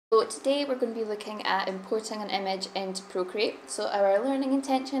So today we're going to be looking at importing an image into Procreate. So our learning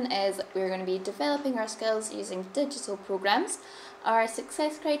intention is we're going to be developing our skills using digital programs. Our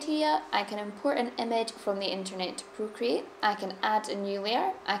success criteria: I can import an image from the internet to Procreate, I can add a new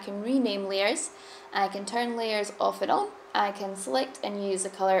layer, I can rename layers, I can turn layers off and on, I can select and use a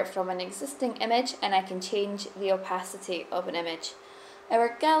colour from an existing image, and I can change the opacity of an image.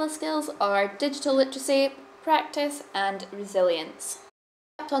 Our Gala skills are digital literacy, practice and resilience.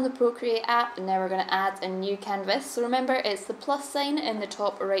 On the Procreate app, and now we're going to add a new canvas. So remember, it's the plus sign in the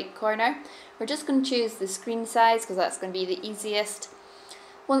top right corner. We're just going to choose the screen size because that's going to be the easiest.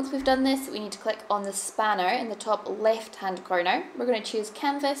 Once we've done this, we need to click on the spanner in the top left hand corner. We're going to choose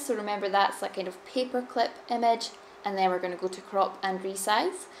canvas, so remember that's that kind of paperclip image, and then we're going to go to crop and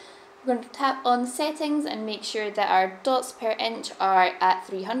resize. We're going to tap on settings and make sure that our dots per inch are at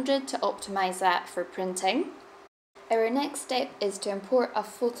 300 to optimize that for printing. Our next step is to import a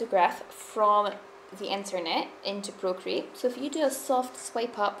photograph from the internet into Procreate. So if you do a soft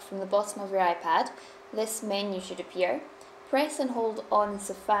swipe up from the bottom of your iPad, this menu should appear. Press and hold on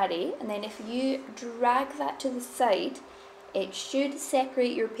Safari, and then if you drag that to the side, it should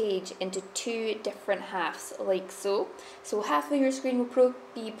separate your page into two different halves, like so. So half of your screen will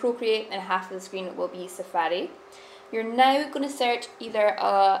be Procreate and half of the screen will be Safari. You're now going to search either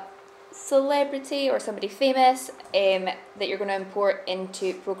a celebrity or somebody famous that you're going to import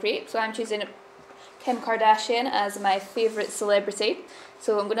into Procreate. So I'm choosing Kim Kardashian as my favourite celebrity.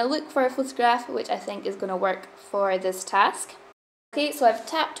 So I'm going to look for a photograph which I think is going to work for this task. Okay, so I've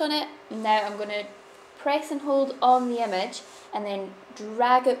tapped on it. Now I'm going to press and hold on the image and then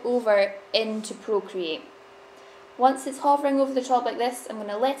drag it over into Procreate. Once it's hovering over the top like this, I'm going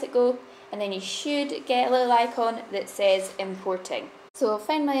to let it go, and then you should get a little icon that says importing. So I'll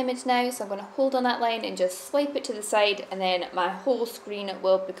find my image now, so I'm going to hold on that line and just swipe it to the side, and then my whole screen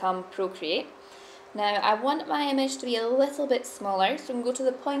will become Procreate. Now I want my image to be a little bit smaller, so I'm going to go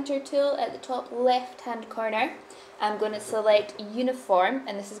to the pointer tool at the top left hand corner. I'm going to select uniform,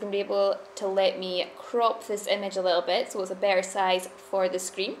 and this is going to be able to let me crop this image a little bit so it's a better size for the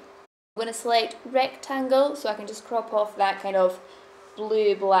screen. I'm going to select rectangle, so I can just crop off that kind of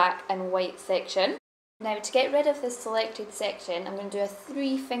blue, black and white section. Now to get rid of this selected section, I'm going to do a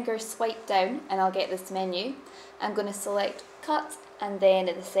 3-finger swipe down and I'll get this menu. I'm going to select cut, and then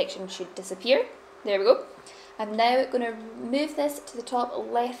the section should disappear. There we go. I'm now going to move this to the top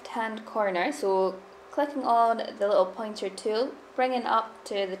left hand corner, so clicking on the little pointer tool, bringing up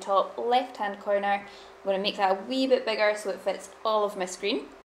to the top left hand corner. I'm going to make that a wee bit bigger so it fits all of my screen.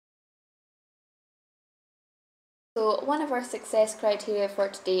 So one of our success criteria for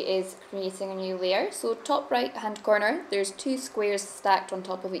today is creating a new layer. So top right hand corner, there's 2 squares stacked on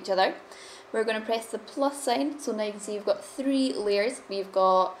top of each other. We're going to press the plus sign, so now you can see we've got 3 layers. We've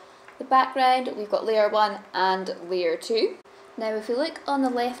got the background, we've got layer 1 and layer 2. Now if you look on the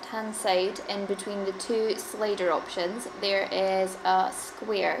left hand side in between the 2 slider options, there is a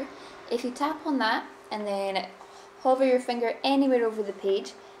square. If you tap on that and then hover your finger anywhere over the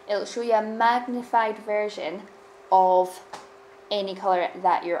page, it'll show you a magnified version of any colour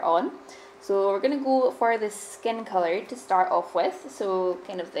that you're on. So we're going to go for the skin colour to start off with, so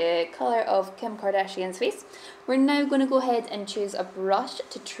kind of the colour of Kim Kardashian's face. We're now going to go ahead and choose a brush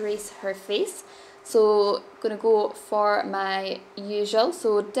to trace her face. So I'm going to go for my usual,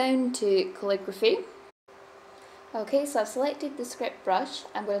 so down to calligraphy. Okay, so I've selected the script brush.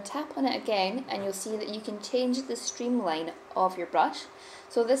 I'm going to tap on it again and you'll see that you can change the streamline of your brush.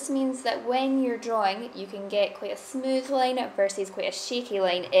 So this means that when you're drawing, you can get quite a smooth line versus quite a shaky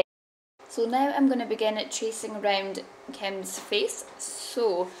line. So now I'm going to begin tracing around Kim's face.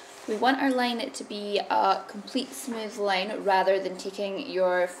 So we want our line to be a complete smooth line rather than taking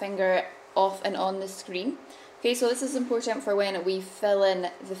your finger off and on the screen. Okay, so this is important for when we fill in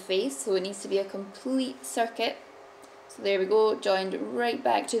the face, so it needs to be a complete circuit. So there we go, joined right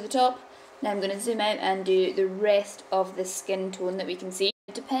back to the top. Now I'm going to zoom out and do the rest of the skin tone that we can see.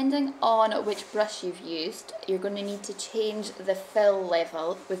 Depending on which brush you've used, you're going to need to change the fill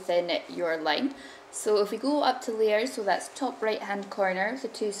level within your line. So if we go up to layers, so that's top right hand corner, the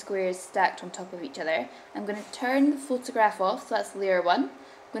 2 squares stacked on top of each other, I'm going to turn the photograph off, so that's layer 1. I'm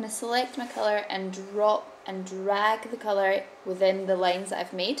going to select my colour and drop and drag the colour within the lines that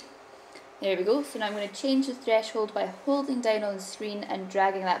I've made. There we go, so now I'm going to change the threshold by holding down on the screen and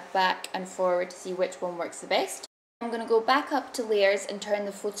dragging that back and forward to see which one works the best. I'm going to go back up to layers and turn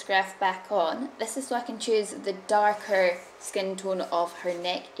the photograph back on. This is so I can choose the darker skin tone of her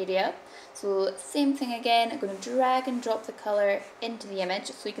neck area. So same thing again, I'm going to drag and drop the colour into the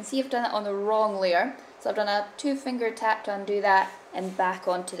image. So you can see I've done it on the wrong layer. So I've done a 2-finger tap to undo that and back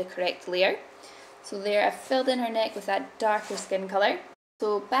onto the correct layer. So there I've filled in her neck with that darker skin colour.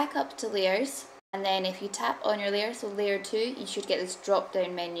 So back up to layers, and then if you tap on your layer, so layer 2, you should get this drop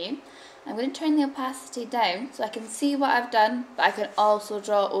down menu. I'm going to turn the opacity down so I can see what I've done, but I can also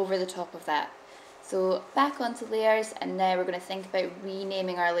draw over the top of that. So back onto layers, and now we're going to think about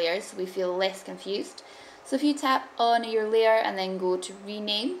renaming our layers so we feel less confused. So if you tap on your layer and then go to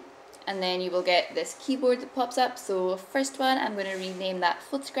rename, and then you will get this keyboard that pops up. So first one, I'm going to rename that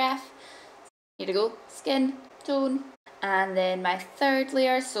photograph. Here we go, skin, tone, and then my third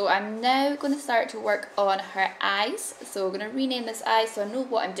layer. So I'm now going to start to work on her eyes. So I'm going to rename this eye so I know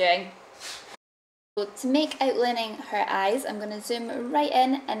what I'm doing. So to make outlining her eyes, I'm going to zoom right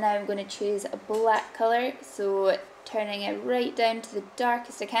in, and now I'm going to choose a black colour. So turning it right down to the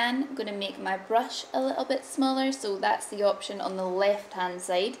darkest I can. I'm going to make my brush a little bit smaller, so that's the option on the left hand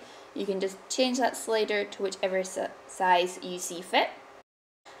side. You can just change that slider to whichever size you see fit.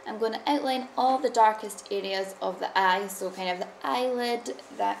 I'm going to outline all the darkest areas of the eye, so kind of the eyelid,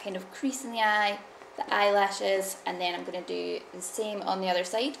 that kind of crease in the eye, the eyelashes, and then I'm going to do the same on the other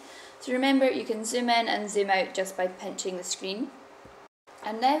side. So remember, you can zoom in and zoom out just by pinching the screen.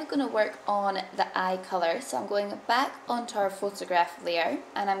 I'm now going to work on the eye colour, so I'm going back onto our photograph layer,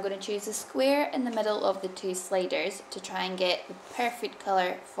 and I'm going to choose a square in the middle of the 2 sliders to try and get the perfect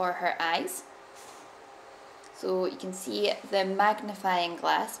colour for her eyes. So you can see the magnifying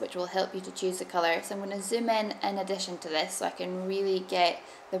glass, which will help you to choose the colour. So I'm going to zoom in addition to this so I can really get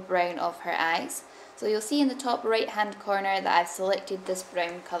the brown of her eyes. So you'll see in the top right hand corner that I've selected this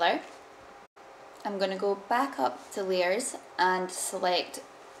brown colour. I'm going to go back up to layers and select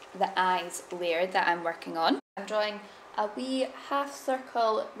the eyes layer that I'm working on. I'm drawing a wee half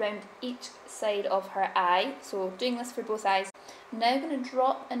circle around each side of her eye, so doing this for both eyes. I'm now going to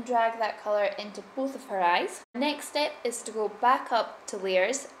drop and drag that colour into both of her eyes. The next step is to go back up to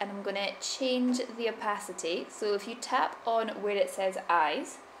layers, and I'm going to change the opacity. So if you tap on where it says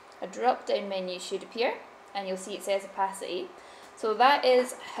eyes, a drop down menu should appear, and you'll see it says opacity. So that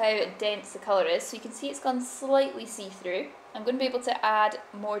is how dense the colour is. So you can see it's gone slightly see-through. I'm going to be able to add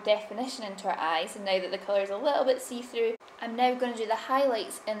more definition into her eyes, and now that the colour is a little bit see-through, I'm now going to do the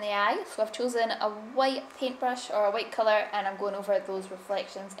highlights in the eye. So I've chosen a white paintbrush or a white colour, and I'm going over those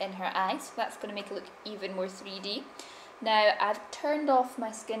reflections in her eyes. So that's going to make it look even more 3D. Now I've turned off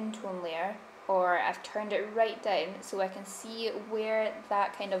my skin tone layer, or I've turned it right down so I can see where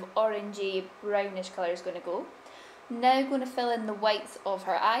that kind of orangey brownish colour is going to go. Now going to fill in the whites of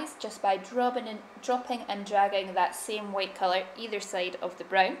her eyes just by dropping and dragging that same white colour either side of the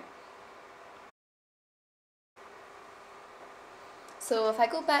brown. So if I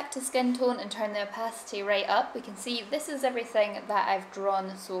go back to skin tone and turn the opacity right up, we can see this is everything that I've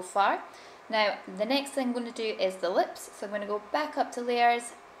drawn so far. Now the next thing I'm going to do is the lips, so I'm going to go back up to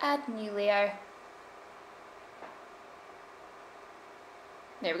layers, add new layer.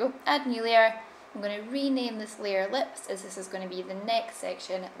 There we go, add new layer. I'm going to rename this layer lips, as this is going to be the next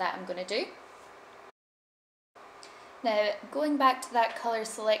section that I'm going to do. Now going back to that colour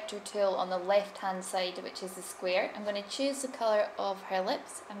selector tool on the left hand side, which is the square, I'm going to choose the colour of her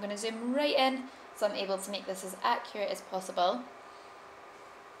lips. I'm going to zoom right in so I'm able to make this as accurate as possible.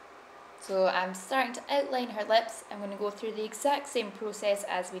 So I'm starting to outline her lips. I'm going to go through the exact same process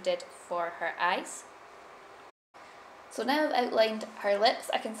as we did for her eyes. So now I've outlined her lips,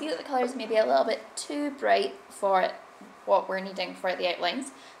 I can see that the colour is maybe a little bit too bright for what we're needing for the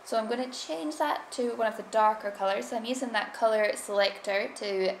outlines. So I'm going to change that to one of the darker colours. So I'm using that colour selector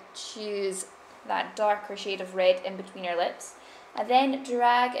to choose that darker shade of red in between her lips. I then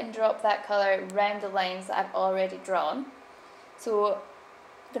drag and drop that colour around the lines that I've already drawn. So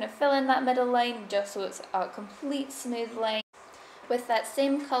I'm going to fill in that middle line just so it's a complete smooth line. With that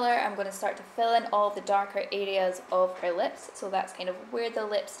same colour, I'm going to start to fill in all the darker areas of her lips. So that's kind of where the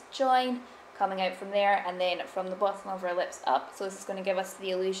lips join, coming out from there, and then from the bottom of her lips up. So this is going to give us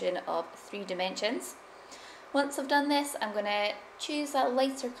the illusion of 3 dimensions. Once I've done this, I'm going to choose that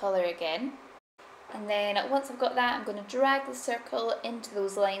lighter colour again. And then once I've got that, I'm going to drag the circle into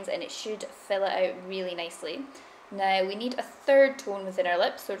those lines, and it should fill it out really nicely. Now we need a third tone within our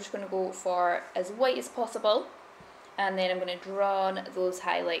lips, so we're just going to go for as white as possible. And then I'm going to draw on those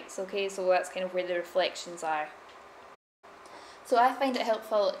highlights, okay, so that's kind of where the reflections are. So I find it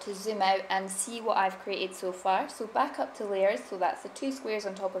helpful to zoom out and see what I've created so far. So back up to layers, so that's the 2 squares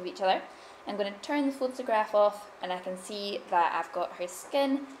on top of each other. I'm going to turn the photograph off, and I can see that I've got her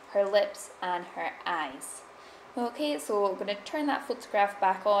skin, her lips and her eyes. Okay, so I'm going to turn that photograph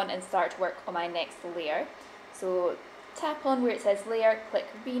back on and start to work on my next layer. So tap on where it says layer, click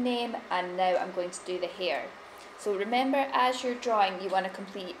rename, and now I'm going to do the hair. So remember, as you're drawing, you want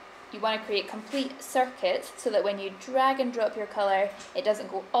to create complete circuits so that when you drag and drop your colour, it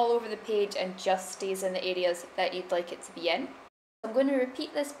doesn't go all over the page and just stays in the areas that you'd like it to be in. I'm going to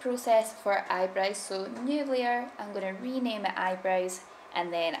repeat this process for eyebrows, so new layer, I'm going to rename it eyebrows,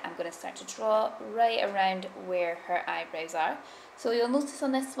 and then I'm going to start to draw right around where her eyebrows are. So you'll notice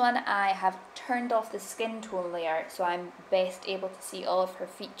on this one I have turned off the skin tone layer so I'm best able to see all of her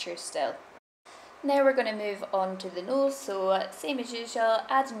features still. Now we're going to move on to the nose, so same as usual,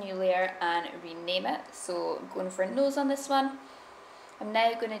 add a new layer and rename it. So I'm going for nose on this one. I'm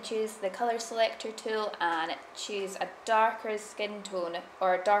now going to choose the colour selector tool and choose a darker skin tone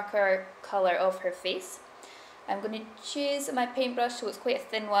or darker colour of her face. I'm going to choose my paintbrush, so it's quite a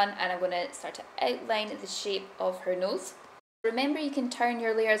thin one, and I'm going to start to outline the shape of her nose. Remember, you can turn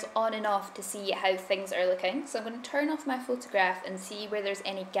your layers on and off to see how things are looking. So I'm going to turn off my photograph and see where there's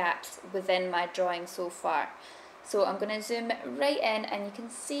any gaps within my drawing so far. So I'm going to zoom right in and you can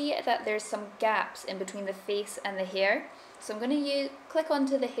see that there's some gaps in between the face and the hair. So I'm going to click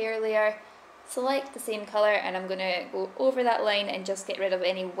onto the hair layer, select the same colour, and I'm going to go over that line and just get rid of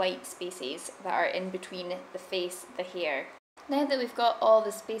any white spaces that are in between the face, the hair. Now that we've got all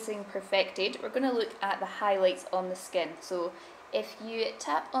the spacing perfected, we're going to look at the highlights on the skin. So if you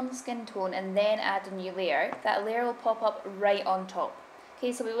tap on the skin tone and then add a new layer, that layer will pop up right on top.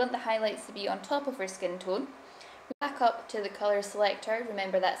 Okay, so we want the highlights to be on top of our skin tone. Back up to the colour selector,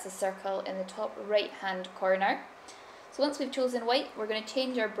 remember that's the circle in the top right hand corner. So once we've chosen white, we're going to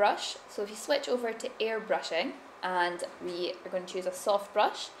change our brush. So if you switch over to airbrushing, and we are going to choose a soft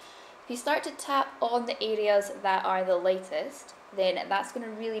brush, if you start to tap on the areas that are the lightest, then that's going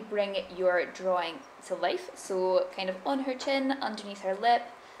to really bring your drawing to life. So kind of on her chin, underneath her lip,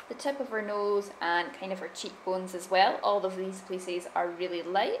 the tip of her nose, and kind of her cheekbones as well. All of these places are really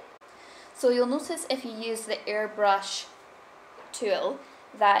light. So you'll notice if you use the airbrush tool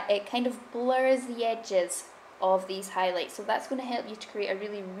that it kind of blurs the edges of these highlights. So that's going to help you to create a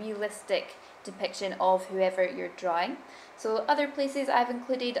really realistic depiction of whoever you're drawing. So other places I've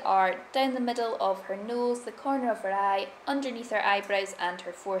included are down the middle of her nose, the corner of her eye, underneath her eyebrows and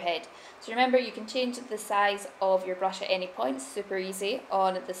her forehead. So remember, you can change the size of your brush at any point, super easy,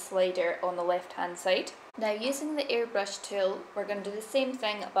 on the slider on the left hand side. Now using the airbrush tool, we're going to do the same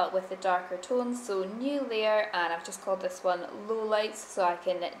thing but with the darker tones. So new layer, and I've just called this one low lights so I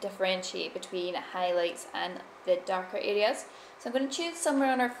can differentiate between highlights and the darker areas. So I'm going to choose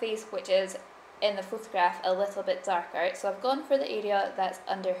somewhere on her face which is in the photograph a little bit darker. So I've gone for the area that's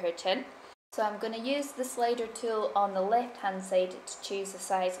under her chin. So I'm going to use the slider tool on the left hand side to choose the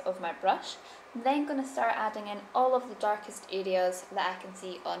size of my brush. I'm then going to start adding in all of the darkest areas that I can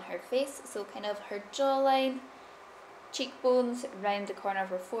see on her face. So kind of her jawline, cheekbones, round the corner of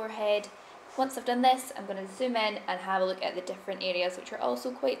her forehead. Once I've done this, I'm going to zoom in and have a look at the different areas which are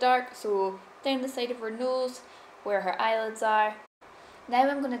also quite dark. So down the side of her nose, where her eyelids are. Now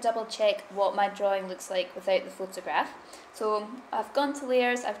I'm going to double check what my drawing looks like without the photograph. So I've gone to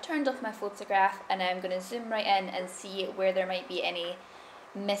layers, I've turned off my photograph, and now I'm going to zoom right in and see where there might be any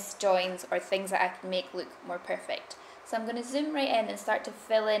misjoins or things that I can make look more perfect. So I'm going to zoom right in and start to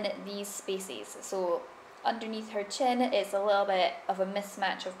fill in these spaces. So underneath her chin it's a little bit of a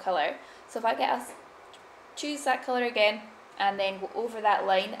mismatch of colour. So if I choose that colour again and then go over that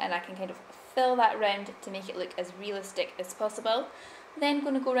line, and I can kind of fill that round to make it look as realistic as possible. Then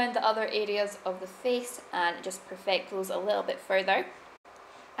going to go around the other areas of the face and just perfect those a little bit further.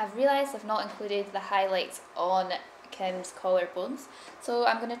 I've realised I've not included the highlights on Kim's collarbones, so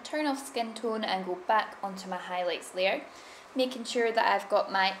I'm going to turn off skin tone and go back onto my highlights layer, making sure that I've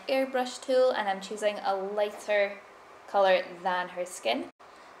got my airbrush tool and I'm choosing a lighter colour than her skin.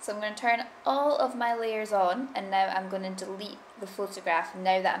 So I'm going to turn all of my layers on, and now I'm going to delete the photograph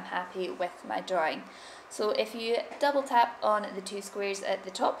now that I'm happy with my drawing. So if you double tap on the two squares at the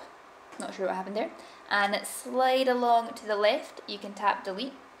top, not sure what happened there, and slide along to the left, you can tap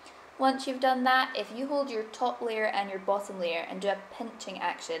delete. Once you've done that, if you hold your top layer and your bottom layer and do a pinching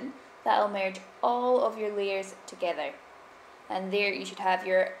action, that'll merge all of your layers together. And there you should have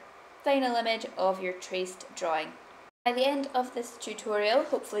your final image of your traced drawing. By the end of this tutorial,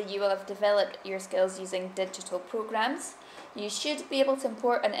 hopefully you will have developed your skills using digital programs. You should be able to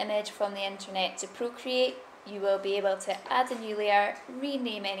import an image from the internet to Procreate. You will be able to add a new layer,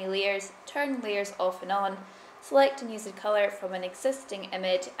 rename any layers, turn layers off and on, select and use a colour from an existing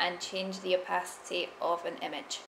image, and change the opacity of an image.